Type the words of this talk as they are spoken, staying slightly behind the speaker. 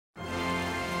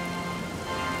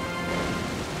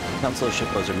Council of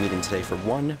Shippos are meeting today for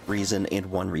one reason and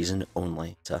one reason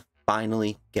only: to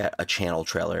finally get a channel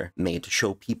trailer made to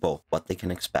show people what they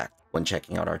can expect when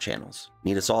checking out our channels.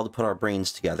 Need us all to put our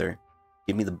brains together,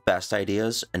 give me the best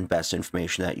ideas and best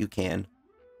information that you can.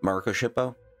 Marco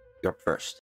Shippo, you're up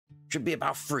first. Should be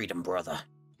about freedom, brother.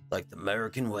 Like the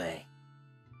American way.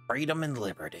 Freedom and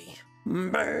liberty.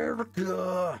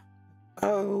 America!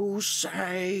 Oh,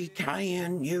 say,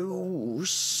 can you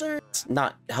sing? It's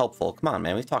not helpful. Come on,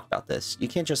 man, we've talked about this. You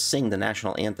can't just sing the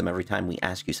national anthem every time we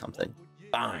ask you something.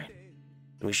 Fine.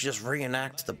 We should just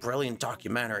reenact the brilliant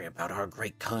documentary about our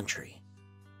great country.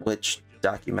 Which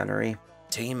documentary?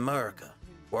 Team America.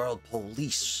 World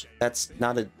Police. That's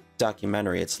not a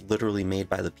documentary. It's literally made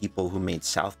by the people who made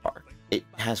South Park. It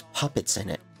has puppets in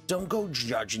it. Don't go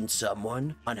judging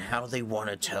someone on how they want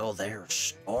to tell their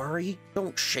story.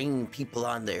 Don't shame people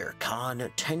on their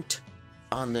content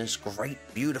on this great,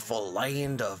 beautiful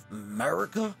land of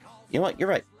America. You know what? You're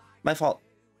right. My fault.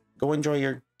 Go enjoy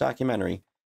your documentary.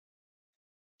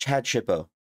 Chad Shippo,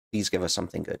 please give us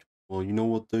something good. Well, you know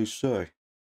what they say.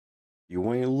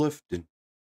 You ain't lifting.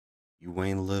 You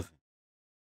ain't living.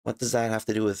 What does that have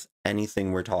to do with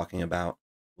anything we're talking about?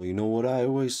 Well, you know what I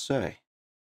always say.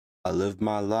 I live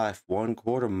my life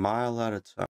 1/4 mile at a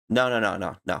time.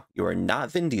 No. You are not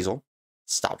Vin Diesel.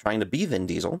 Stop trying to be Vin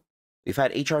Diesel. We've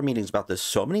had HR meetings about this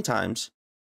so many times.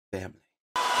 Family.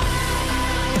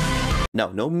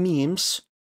 No memes.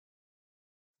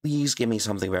 Please give me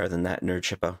something better than that, Nerd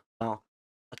Shippo. Well,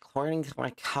 according to my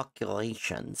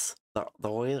calculations, the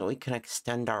way that we can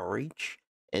extend our reach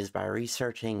is by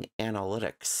researching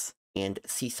analytics and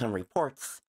see some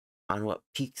reports on what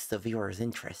piques the viewer's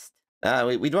interest.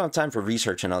 We don't have time for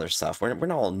research and other stuff. We're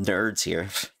not all nerds here.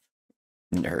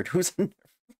 Nerd? Who's a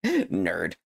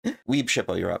nerd? Weeb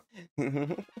Shippo, you're up.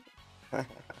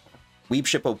 Weeb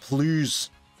Shippo, please.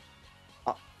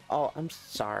 Oh, I'm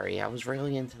sorry. I was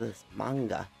really into this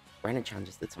manga. Brandon-chan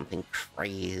just did something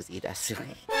crazy, Desu.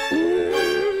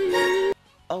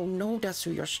 Oh no,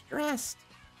 Desu, you're stressed.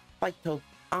 Fight to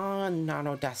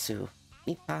Nano Desu.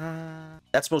 Nipa.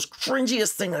 That's the most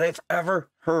cringiest thing that I've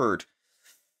ever heard.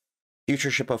 Future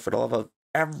Shippo, for the love of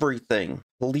everything,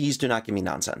 please do not give me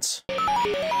nonsense.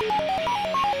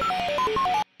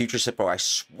 Future Shippo, I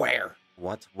swear.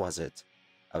 What was it?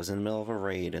 I was in the middle of a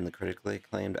raid in the critically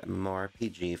acclaimed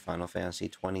MMORPG Final Fantasy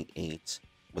 28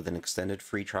 with an extended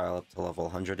free trial up to level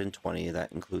 120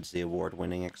 that includes the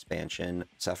award-winning expansion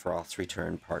Sephiroth's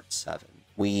Return Part 7.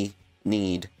 We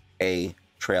need a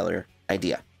trailer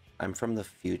idea. I'm from the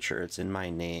future. It's in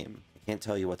my name. I can't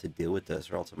tell you what to do with this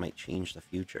or else it might change the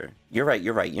future. You're right.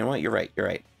 You know what? You're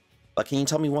right. But can you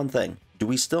tell me one thing? Do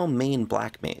we still main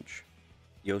Black Mage?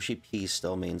 Yoshi P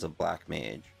still mains a Black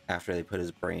Mage after they put his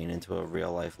brain into a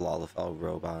real-life Lalafell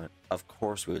robot. Of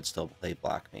course we would still play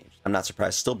Black Mage. I'm not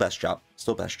surprised. Still best job,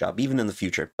 even in the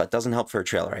future. But doesn't help for a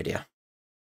trailer idea.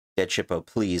 Dead Shippo,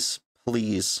 please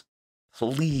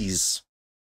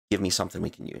give me something we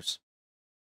can use.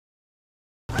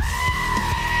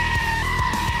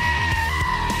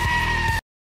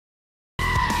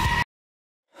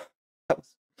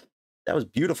 That was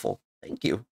beautiful. Thank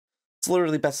you. It's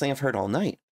literally the best thing I've heard all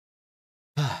night.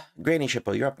 Granny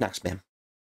Shippo, you're up next, man.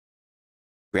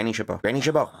 Granny Shippo.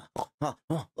 What?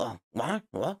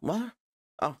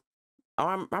 Oh,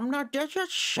 I'm not dead yet,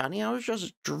 Shani. I was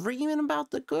just dreaming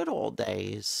about the good old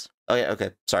days. Oh yeah,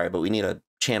 okay. Sorry, but we need a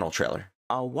channel trailer.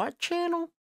 A what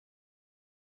channel?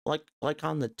 Like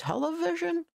on the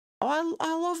television? Oh,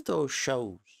 I love those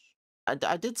shows.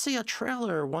 I did see a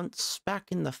trailer once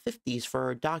back in the 50s for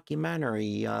a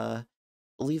documentary. I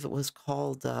believe it was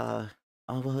called the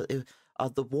War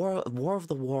of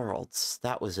the Worlds.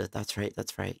 That was it. That's right.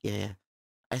 Yeah.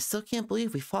 I still can't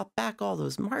believe we fought back all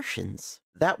those Martians.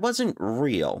 That wasn't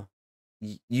real.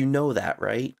 You know that,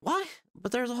 right? What?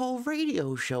 But there's a whole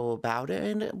radio show about it,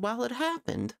 and it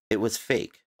happened. It was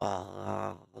fake.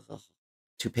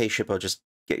 Toupee Shippo, just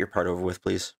get your part over with,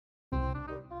 please.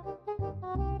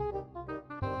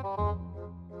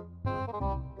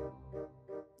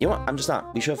 You know what? I'm just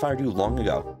not. We should have fired you long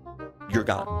ago. You're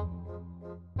gone.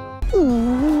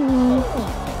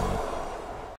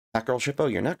 Batgirl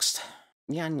Shippo, you're next.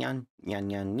 Nyan, nyan, nyan,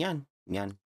 nyan, nyan,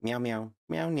 nyan, meow, meow,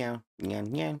 meow, meow, nyan,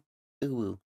 nyan,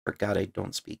 ooh. Forgot I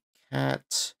don't speak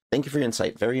cat. Thank you for your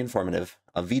insight. Very informative.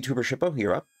 VTuber Shippo,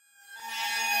 you're up.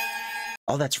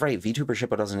 Oh, that's right. VTuber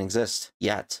Shippo doesn't exist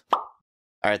yet.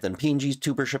 Alright then, PNG's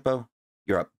Tuber Shippo,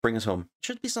 you're up. Bring us home. It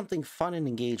should be something fun and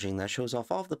engaging that shows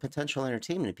off all of the potential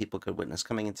entertainment people could witness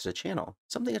coming into the channel.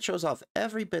 Something that shows off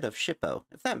every bit of Shippo,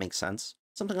 if that makes sense.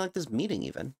 Something like this meeting,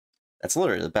 even. That's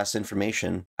literally the best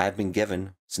information I've been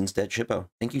given since Dead Shippo.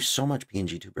 Thank you so much,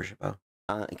 PNG Tuber Shippo.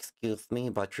 Excuse me,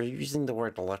 but you're using the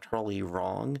word literally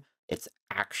wrong. It's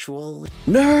actually...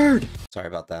 Nerd! Sorry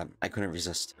about that. I couldn't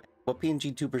resist. What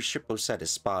PNG Tuber Shippo said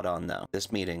is spot on, though.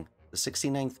 This meeting, the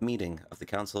 69th meeting of the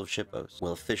Council of Shippos,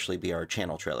 will officially be our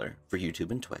channel trailer for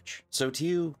YouTube and Twitch. So to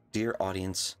you, dear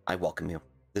audience, I welcome you.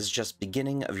 This is just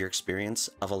beginning of your experience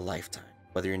of a lifetime.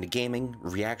 Whether you're into gaming,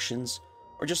 reactions,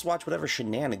 or just watch whatever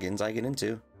shenanigans I get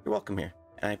into, you're welcome here.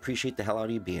 And I appreciate the hell out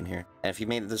of you being here. And if you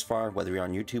made it this far, whether you're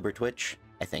on YouTube or Twitch,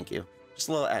 I thank you. Just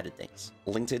a little added things.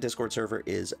 Link to the Discord server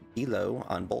is below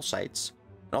on both sites.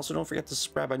 And also don't forget to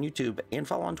subscribe on YouTube and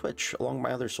follow on Twitch along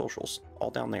my other socials, all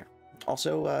down there.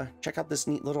 Also, check out this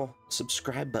neat little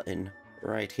subscribe button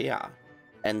right here.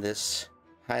 And this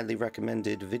highly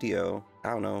recommended video, I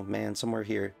don't know, man, somewhere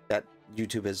here that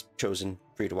YouTube has chosen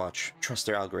for you to watch. Trust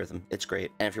their algorithm. It's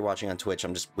great. And if you're watching on Twitch,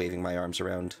 I'm just waving my arms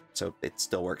around, so it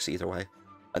still works either way.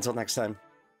 Until next time,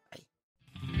 bye.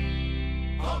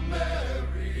 America,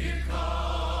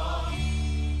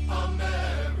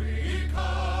 America,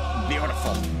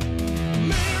 Beautiful.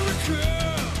 America.